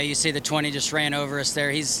You see the 20 just ran over us there.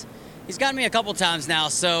 He's gotten me a couple times now,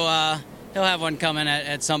 so he'll have one coming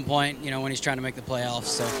at some point, when he's trying to make the playoffs.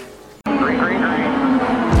 So. Green.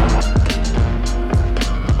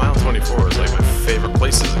 Mile 24 is like my favorite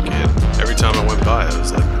place as a kid. Every time I went by, it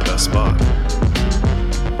was like the best spot.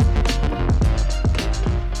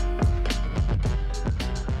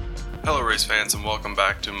 Hello race fans and welcome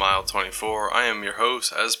back to Mile 24. I am your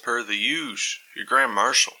host, as per the usual, your Grand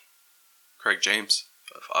Marshal, Craig James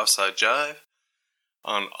of Offside Jive,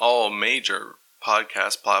 on all major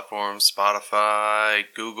podcast platforms, Spotify,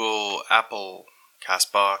 Google, Apple,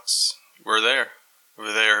 CastBox. We're there.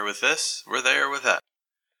 We're there with this, we're there with that.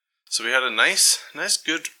 So we had a nice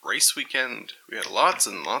good race weekend. We had lots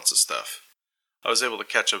and lots of stuff. I was able to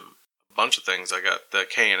catch a bunch of things. I got the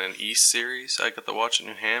K&N East series. I got to watch in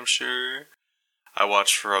New Hampshire. I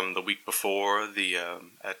watched from the week before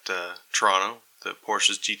at Toronto, the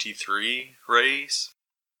Porsche's GT3 race.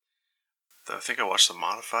 I think I watched the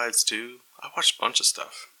modifieds too. I watched a bunch of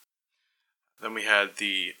stuff. Then we had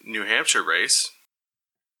the New Hampshire race.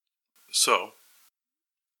 So,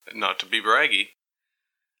 not to be braggy,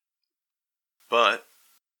 but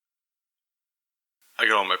I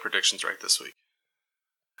got all my predictions right this week.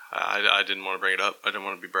 I didn't want to bring it up. I didn't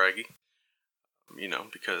want to be braggy,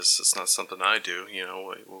 because it's not something I do.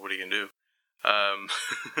 What are you going to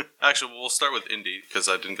do? Actually, we'll start with Indy, because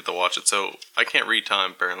I didn't get to watch it, so I can't read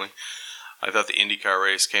time, apparently. I thought the IndyCar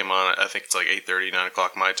race came on, I think it's like 8:30, 9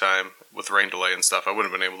 o'clock my time, with rain delay and stuff. I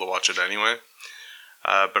wouldn't have been able to watch it anyway.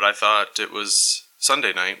 But I thought it was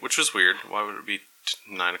Sunday night, which was weird. Why would it be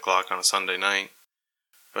 9 o'clock on a Sunday night?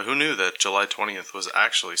 But who knew that July 20th was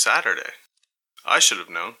actually Saturday? I should have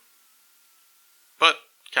known. But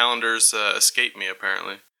calendars escaped me,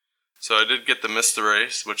 apparently. So I did get to miss the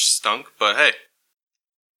race, which stunk. But hey,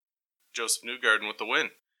 Joseph Newgarden with the win.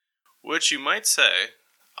 Which you might say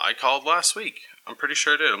I called last week. I'm pretty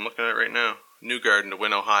sure I did. I'm looking at it right now. Newgarden to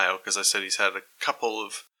win Ohio, because I said he's had a couple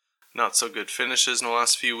of not so good finishes in the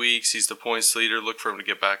last few weeks. He's the points leader. Look for him to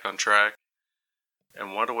get back on track.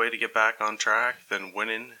 And what a way to get back on track than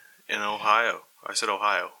winning in Ohio. I said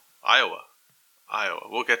Ohio. Iowa.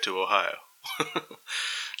 We'll get to Ohio.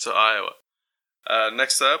 So Iowa.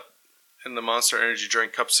 Next up, in the Monster Energy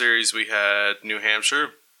Drink Cup Series, we had New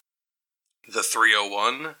Hampshire. The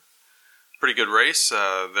 301. Pretty good race. They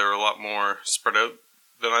were a lot more spread out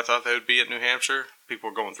than I thought they would be at New Hampshire. People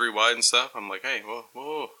were going 3 wide and stuff. I'm like, hey,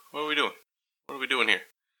 whoa, what are we doing? What are we doing here?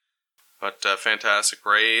 But fantastic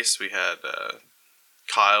race. We had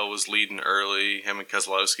Kyle was leading early. Him and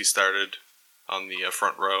Keselowski started on the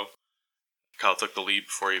front row. Kyle took the lead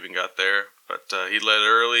before he even got there. But he led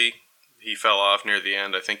early. He fell off near the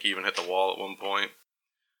end. I think he even hit the wall at one point.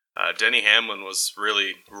 Denny Hamlin was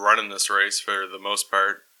really running this race for the most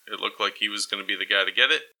part. It looked like he was going to be the guy to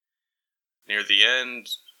get it. Near the end,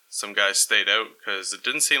 some guys stayed out because it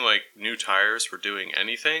didn't seem like new tires were doing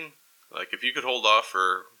anything. Like, if you could hold off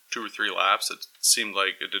for 2 or 3 laps, it seemed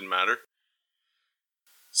like it didn't matter.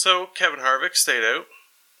 So, Kevin Harvick stayed out,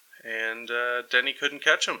 and Denny couldn't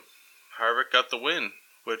catch him. Harvick got the win,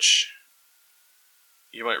 which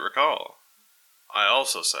you might recall, I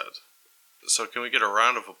also said. So can we get a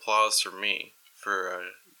round of applause for me for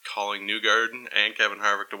calling Newgarden and Kevin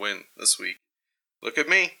Harvick to win this week? Look at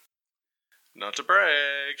me. Not to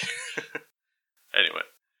brag. Anyway,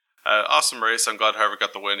 awesome race. I'm glad Harvick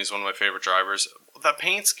got the win. He's one of my favorite drivers. That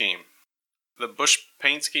paint scheme. The Busch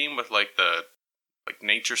paint scheme with the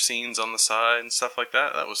nature scenes on the side and stuff like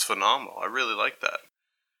that. That was phenomenal. I really liked that.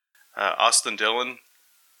 Austin Dillon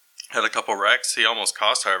had a couple wrecks. He almost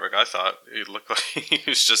cost Harvick, I thought. He looked like he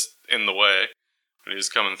was just in the way when he was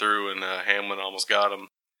coming through, and Hamlin almost got him.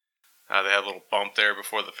 They had a little bump there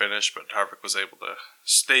before the finish, but Harvick was able to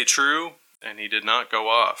stay true, and he did not go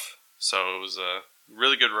off. So it was a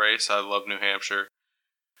really good race. I love New Hampshire.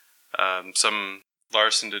 Some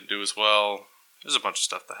Larson didn't do as well. There's a bunch of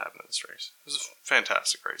stuff that happened in this race. It was a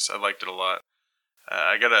fantastic race. I liked it a lot.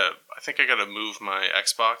 I think I gotta move my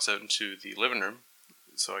Xbox out into the living room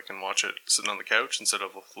so I can watch it sitting on the couch instead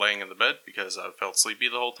of laying in the bed, because I felt sleepy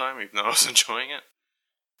the whole time, even though I was enjoying it.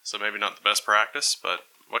 So maybe not the best practice, but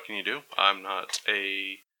what can you do? I'm not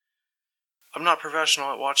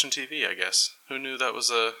professional at watching TV, I guess. Who knew that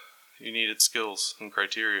was you needed skills and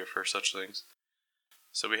criteria for such things?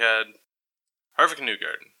 So we had Harvick and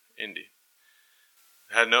Newgarden, Indy.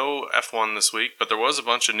 Had no F1 this week, but there was a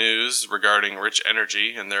bunch of news regarding Rich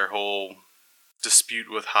Energy and their whole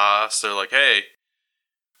dispute with Haas. They're like, hey,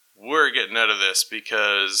 we're getting out of this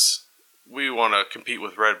because we want to compete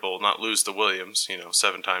with Red Bull, not lose to Williams,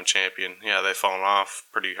 7-time champion. Yeah, they've fallen off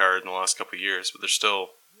pretty hard in the last couple of years, but they're still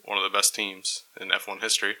one of the best teams in F1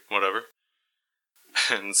 history, whatever.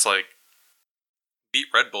 And it's like, beat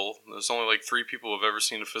Red Bull. There's only like 3 people who've ever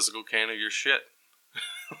seen a physical can of your shit.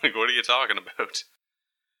 Like, what are you talking about?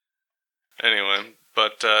 Anyway,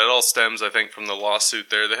 but it all stems, I think, from the lawsuit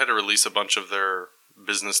there. They had to release a bunch of their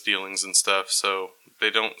business dealings and stuff, so they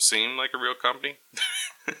don't seem like a real company.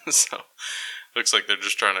 So, looks like they're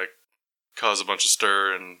just trying to cause a bunch of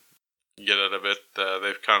stir and get out of it.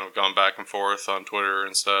 They've kind of gone back and forth on Twitter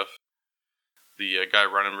and stuff. The guy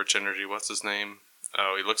running Rich Energy, what's his name?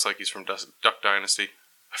 Oh, he looks like he's from Duck Dynasty.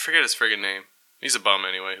 I forget his friggin' name. He's a bum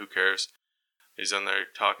anyway, who cares? He's on there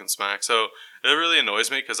talking smack. So it really annoys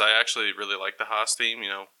me because I actually really like the Haas team, you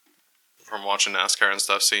know, from watching NASCAR and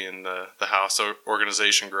stuff, seeing the Haas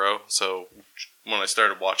organization grow. So when I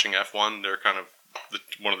started watching F1, they're kind of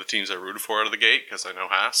one of the teams I rooted for out of the gate because I know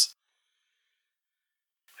Haas.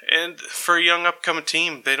 And for a young upcoming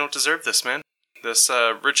team, they don't deserve this, man. This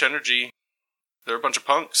Rich Energy, they're a bunch of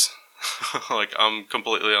punks. Like, I'm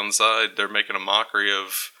completely on the side. They're making a mockery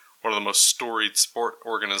of one of the most storied sport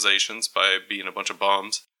organizations by being a bunch of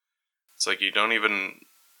bums. It's like you don't even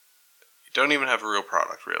have a real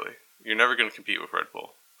product, really. You're never going to compete with Red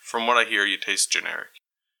Bull. From what I hear, you taste generic,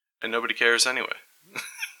 and nobody cares anyway.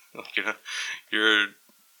 Like, you know, your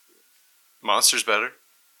Monster's better,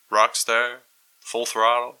 Rockstar, Full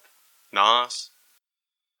Throttle, NOS.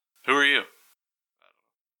 Who are you?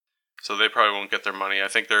 So they probably won't get their money. I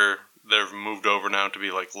think they've moved over now to be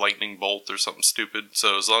like Lightning Bolt or something stupid.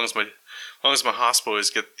 So as long as my Haas boys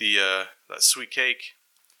get the that sweet cake,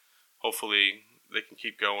 hopefully they can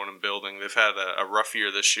keep going and building. They've had a rough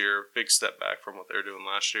year this year, big step back from what they were doing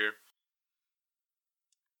last year.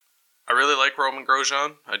 I really like Roman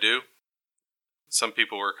Grosjean. I do. Some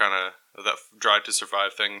people were kind of that Drive to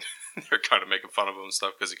Survive thing. They're kind of making fun of him and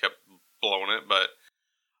stuff because he kept blowing it. But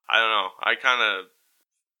I don't know. I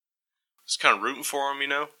was kind of rooting for him, you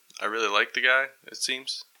know. I really like the guy, it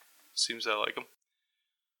seems. Seems I like him.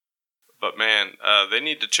 But man, they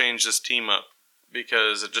need to change this team up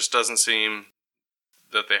because it just doesn't seem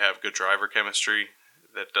that they have good driver chemistry.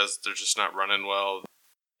 They're just not running well.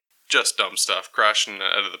 Just dumb stuff. Crashing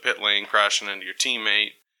out of the pit lane, crashing into your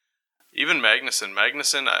teammate. Even Magnussen.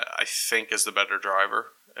 Magnussen, I think, is the better driver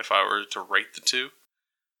if I were to rate the two.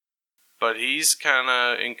 But he's kind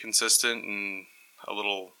of inconsistent and a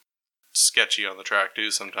little sketchy on the track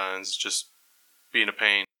too sometimes, just being a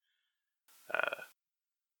pain.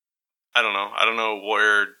 I don't know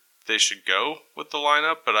where they should go with the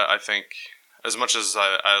lineup, but I think as much as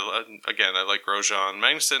I like Grosjean,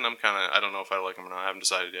 Magnussen, I don't know if I like him or not. I haven't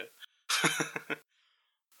decided yet.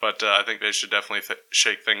 But I think they should definitely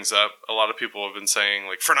shake things up. A lot of people have been saying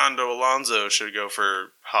like Fernando Alonso should go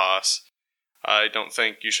for Haas. I don't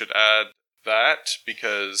think you should add that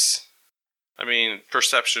because, I mean,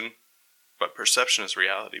 perception. But perception is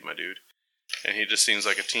reality, my dude. And he just seems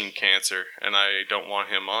like a team cancer. And I don't want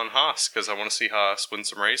him on Haas because I want to see Haas win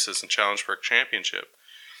some races and challenge for a championship.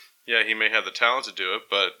 Yeah, he may have the talent to do it,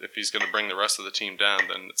 but if he's going to bring the rest of the team down,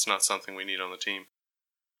 then it's not something we need on the team.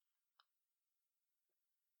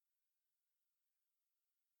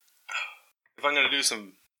 If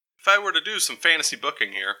I were to do some fantasy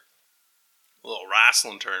booking here, a little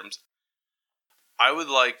wrestling terms, I would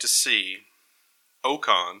like to see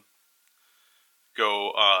Ocon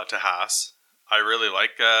go to Haas. I really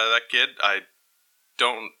like that kid. I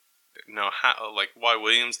don't know why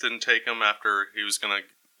Williams didn't take him after he was going to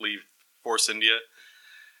leave Force India.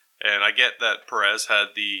 And I get that Perez had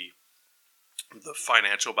the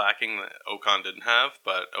financial backing that Ocon didn't have,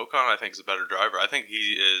 but Ocon I think is a better driver. I think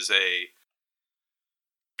he is a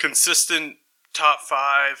consistent top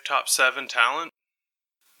 5, top 7 talent.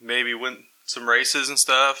 Maybe win some races and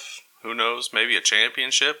stuff. Who knows? Maybe a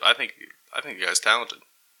championship. I think the guy's talented.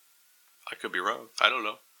 I could be wrong. I don't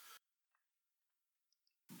know.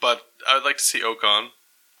 But I would like to see Ocon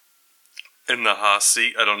in the Haas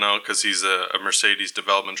seat. I don't know, because he's a Mercedes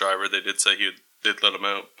development driver. They did say he did let him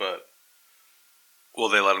out, but will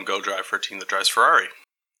they let him go drive for a team that drives Ferrari?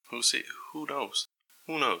 Who knows?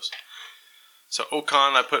 Who knows? So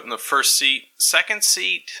Ocon I put in the first seat. Second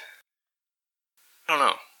seat,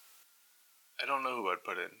 I don't know who I'd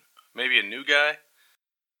put in. Maybe a new guy?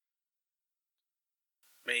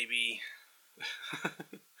 Maybe.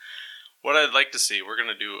 What I'd like to see,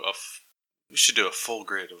 we should do a full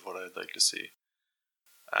grid of what I'd like to see.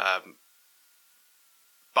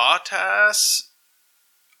 Bottas,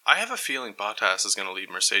 I have a feeling Bottas is going to lead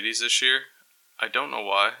Mercedes this year. I don't know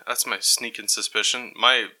why. That's my sneaking suspicion.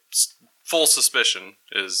 My full suspicion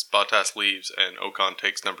is Bottas leaves and Ocon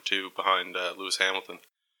takes number 2 behind Lewis Hamilton.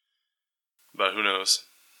 But who knows?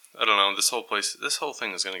 I don't know. This whole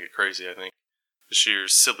thing is going to get crazy, I think. This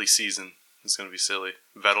year's silly season is going to be silly.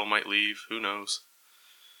 Vettel might leave. Who knows?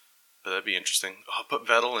 But that'd be interesting. Oh, put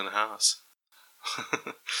Vettel in Haas.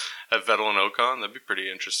 Have Vettel and Ocon. That'd be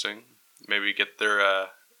pretty interesting. Maybe get their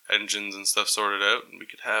engines and stuff sorted out, and we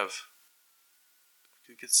could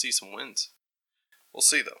see some wins. We'll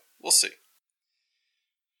see, though. We'll see.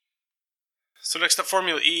 So next up,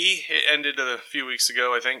 Formula E. It ended a few weeks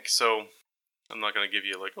ago, I think. So I'm not going to give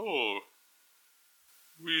you we're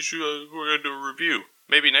going to do a review.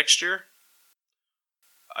 Maybe next year?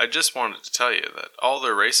 I just wanted to tell you that all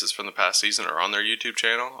their races from the past season are on their YouTube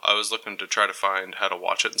channel. I was looking to try to find how to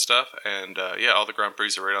watch it and stuff. And all the Grand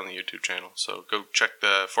Prix are right on the YouTube channel. So go check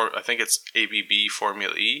I think it's ABB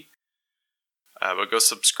Formula E. But go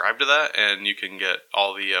subscribe to that, and you can get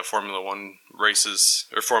all the Formula E races,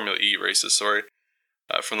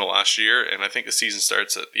 from the last year. And I think the season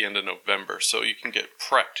starts at the end of November, so you can get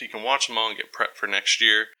prepped. You can watch them all and get prepped for next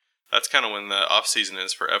year. That's kind of when the off season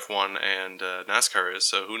is for F1 and NASCAR is.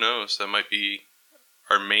 So who knows? That might be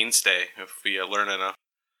our mainstay if we learn enough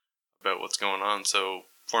about what's going on. So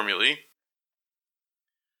Formula E.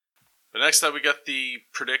 But next up, we got the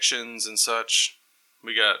predictions and such.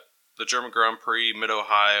 We got the German Grand Prix,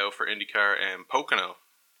 Mid-Ohio for IndyCar, and Pocono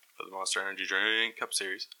for the Monster Energy Drink Cup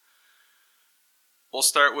Series. We'll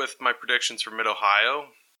start with my predictions for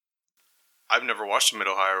Mid-Ohio. I've never watched a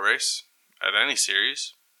Mid-Ohio race at any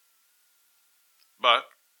series. But,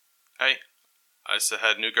 hey, I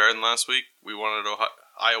had New Garden last week. We won at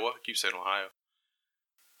Iowa. I keep saying Ohio.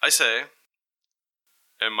 I say,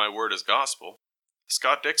 and my word is gospel,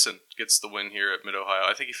 Scott Dixon gets the win here at Mid-Ohio.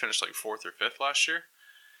 I think he finished 4th or 5th last year.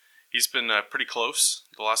 He's been pretty close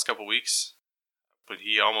the last couple weeks, but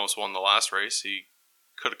he almost won the last race. He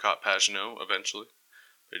could have caught Pagenaud eventually.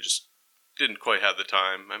 They just didn't quite have the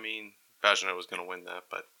time. I mean, Pagenaud was going to win that,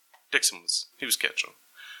 but Dixon was catching him.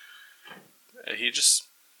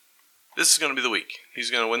 This is going to be the week.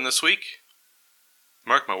 He's going to win this week.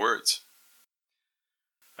 Mark my words.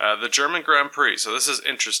 The German Grand Prix. So this is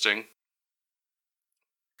interesting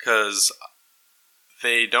because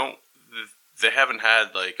they haven't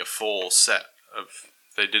had a full set of.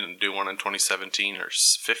 They didn't do one in 2017 or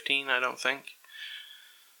 15, I don't think.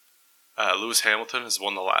 Lewis Hamilton has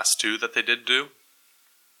won the last two that they did do.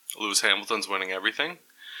 Lewis Hamilton's winning everything.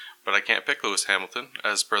 But I can't pick Lewis Hamilton,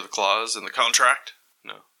 as per the clause in the contract.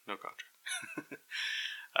 No contract.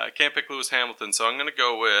 I can't pick Lewis Hamilton, so I'm going to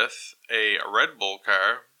go with a Red Bull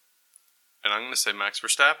car, and I'm going to say Max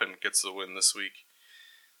Verstappen gets the win this week.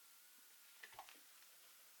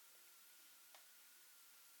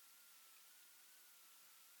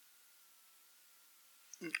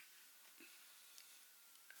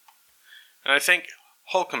 And I think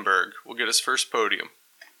Hülkenberg will get his first podium.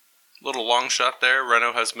 Little long shot there.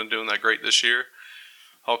 Renault hasn't been doing that great this year.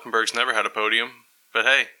 Hülkenberg's never had a podium. But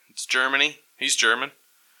hey, it's Germany. He's German.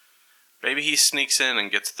 Maybe he sneaks in and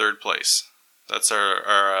gets 3rd place. That's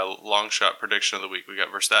our long shot prediction of the week. We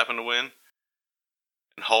got Verstappen to win,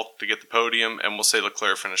 and Hulk to get the podium, and we'll say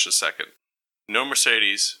Leclerc finishes 2nd. No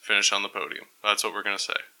Mercedes finish on the podium. That's what we're going to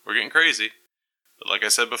say. We're getting crazy. But like I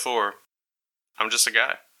said before, I'm just a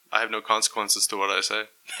guy. I have no consequences to what I say.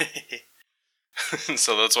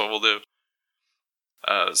 So that's what we'll do.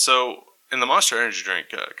 So in the Monster Energy Drink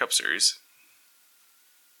Cup Series,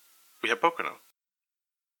 we have Pocono.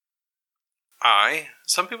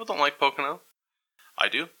 Some people don't like Pocono. I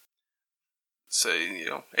do. So,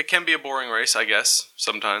 it can be a boring race, I guess,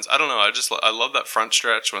 sometimes. I don't know, I love that front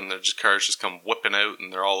stretch when the cars just come whipping out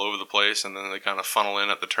and they're all over the place and then they kind of funnel in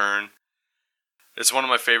at the turn. It's one of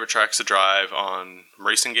my favorite tracks to drive on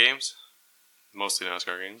racing games. Mostly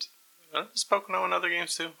NASCAR games. Is Pocono in other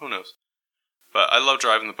games too? Who knows? But I love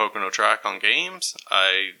driving the Pocono track on games.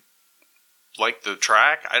 I like the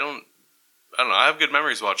track. I don't know. I have good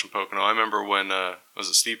memories watching Pocono. I remember when was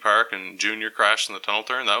it Steve Park and Junior crashed in the tunnel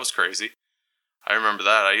turn? That was crazy. I remember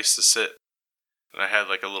that. I used to sit and I had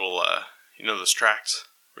a little, those tracks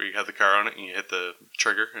where you had the car on it and you hit the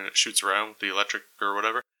trigger and it shoots around with the electric or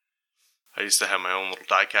whatever. I used to have my own little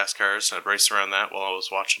die-cast cars, and I'd race around that while I was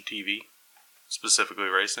watching TV, specifically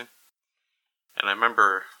racing. And I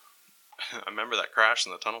remember that crash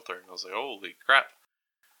in the tunnel turn. I was like, holy crap.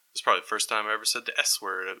 It was probably the first time I ever said the S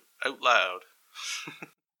word out loud.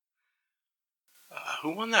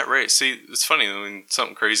 Who won that race? See, it's funny when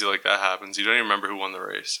something crazy like that happens. You don't even remember who won the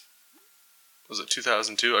race. Was it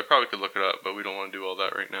 2002? I probably could look it up, but we don't want to do all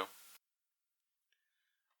that right now.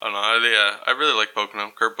 I don't know. I really like Pocono.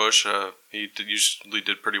 Kurt Busch, he usually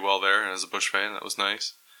did pretty well there as a Busch fan. That was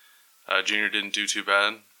nice. Junior didn't do too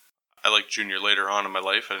bad. I liked Junior later on in my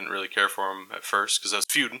life. I didn't really care for him at first because I was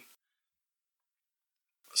feuding.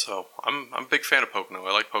 So I'm a big fan of Pocono.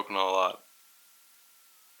 I like Pocono a lot.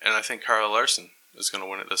 And I think Kyle Larson is going to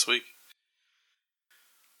win it this week.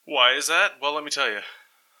 Why is that? Well, let me tell you.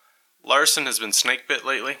 Larson has been snake bit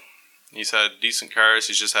lately. He's had decent cars.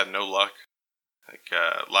 He's just had no luck.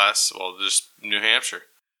 Just New Hampshire.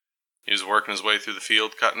 He was working his way through the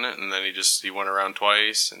field, cutting it, and then he went around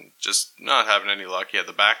twice and just not having any luck. He had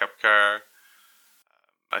the backup car.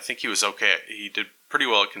 I think he was okay. He did pretty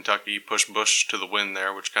well at Kentucky. He pushed Busch to the win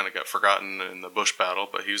there, which kind of got forgotten in the Busch battle,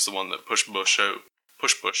 but he was the one that pushed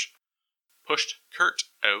Kurt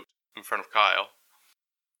out in front of Kyle.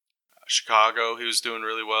 Chicago, he was doing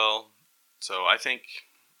really well. So I think,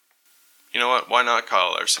 you know what? Why not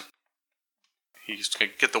Kyle Larson? He's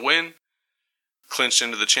going to get the win, clinched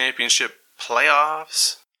into the championship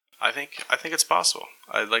playoffs. I think it's possible.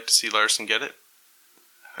 I'd like to see Larson get it.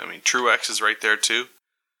 I mean, Truex is right there too.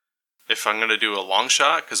 If I'm going to do a long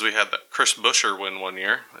shot, because we had the Chris Buescher win one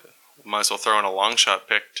year, might as well throw in a long shot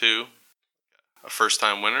pick too. A first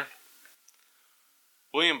time winner.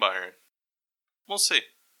 William Byron. We'll see.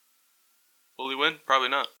 Will he win? Probably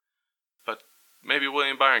not. But maybe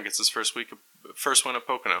William Byron gets his first win at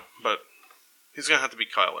Pocono. But he's going to have to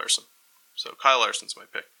beat Kyle Larson. So Kyle Larson's my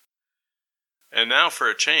pick. And now for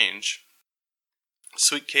a change,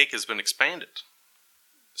 Sweet Cake has been expanded.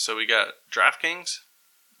 So we got DraftKings,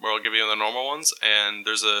 where I'll give you the normal ones, and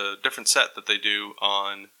there's a different set that they do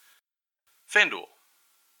on FanDuel.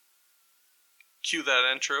 Cue that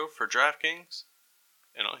intro for DraftKings,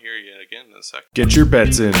 and I'll hear you again in a sec. Get your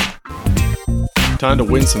bets in. Time to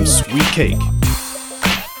win some sweet cake.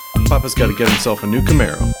 Papa's got to get himself a new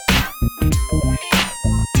Camaro.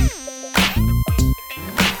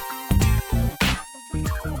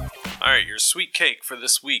 Alright, your sweet cake for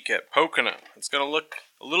this week at Pocono. It's going to look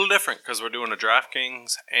a little different because we're doing a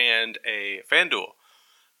DraftKings and a FanDuel.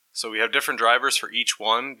 So we have different drivers for each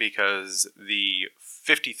one because the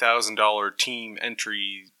 $50,000 team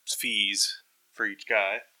entry fees for each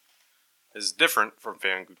guy is different from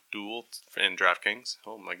FanDuel and DraftKings.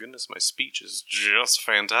 Oh my goodness, my speech is just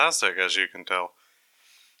fantastic, as you can tell.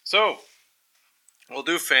 So, we'll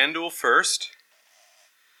do FanDuel first.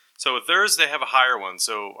 So with theirs, they have a higher one.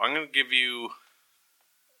 So I'm going to give you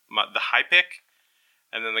the high pick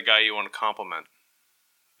and then the guy you want to compliment.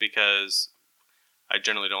 Because I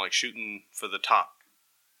generally don't like shooting for the top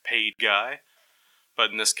paid guy.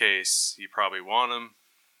 But in this case, you probably want him.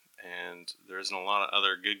 And there isn't a lot of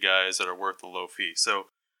other good guys that are worth the low fee.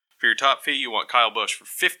 So for your top fee, you want Kyle Busch for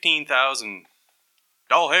 $15,000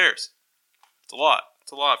 hairs. It's a lot.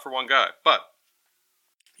 It's a lot for one guy. But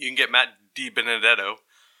you can get Matt DiBenedetto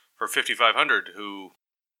for $5,500, who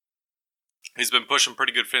he's been pushing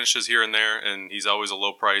pretty good finishes here and there, and he's always a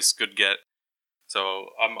low price, good get.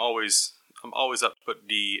 So I'm always up to put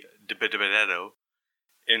DiBenedetto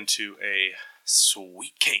into a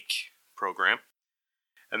sweet cake program.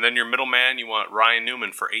 And then your middleman, you want Ryan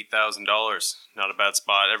Newman for $8,000. Not a bad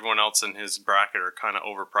spot. Everyone else in his bracket are kind of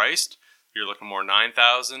overpriced. You're looking more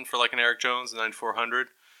 $9,000 for like an Eric Jones,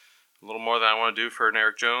 $9,400. A little more than I want to do for an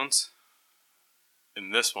Eric Jones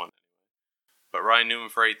in this one. But Ryan Newman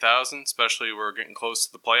for $8,000, especially we're getting close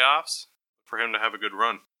to the playoffs, for him to have a good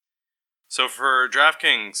run. So for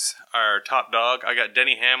DraftKings, our top dog, I got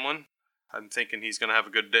Denny Hamlin. I'm thinking he's going to have a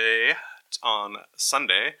good day on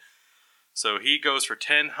Sunday. So he goes for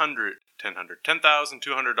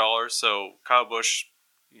 $10,200. So Kyle Busch,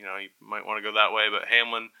 you might want to go that way, but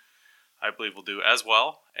Hamlin, I believe, will do as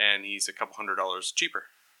well, and he's a couple $100 cheaper.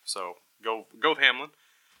 So go with Hamlin.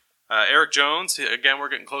 Eric Jones, again, we're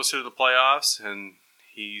getting closer to the playoffs, and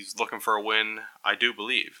he's looking for a win, I do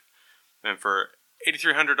believe. And for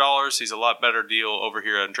 $8,300, he's a lot better deal over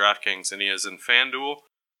here on DraftKings than he is in FanDuel.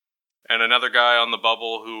 And another guy on the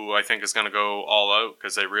bubble who I think is going to go all out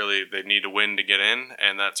because they need to win to get in,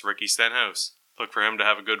 and that's Ricky Stenhouse. Look for him to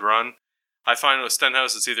have a good run. I find with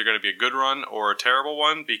Stenhouse it's either going to be a good run or a terrible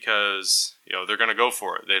one because they're going to go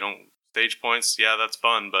for it. They don't stage points. Yeah, that's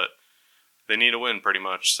fun, but they need a win pretty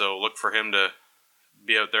much. So look for him to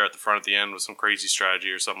be out there at the front at the end with some crazy strategy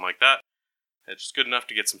or something like that. It's just good enough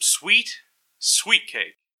to get some sweet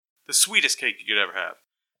cake. The sweetest cake you could ever have.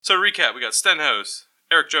 So to recap, we got Stenhouse,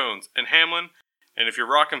 Eric Jones, and Hamlin. And if you're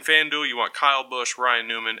rocking FanDuel, you want Kyle Busch, Ryan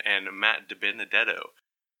Newman, and Matt DiBenedetto.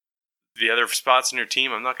 The other spots in your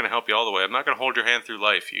team, I'm not going to help you all the way. I'm not going to hold your hand through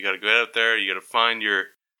life. You got to go out there. You got to find your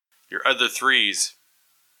other threes.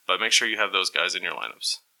 But make sure you have those guys in your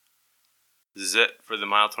lineups. This is it for the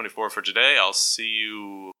Mile 24 for today. I'll see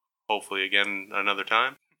you hopefully again another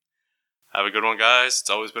time. Have a good one, guys. It's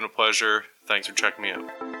always been a pleasure. Thanks for checking me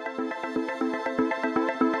out.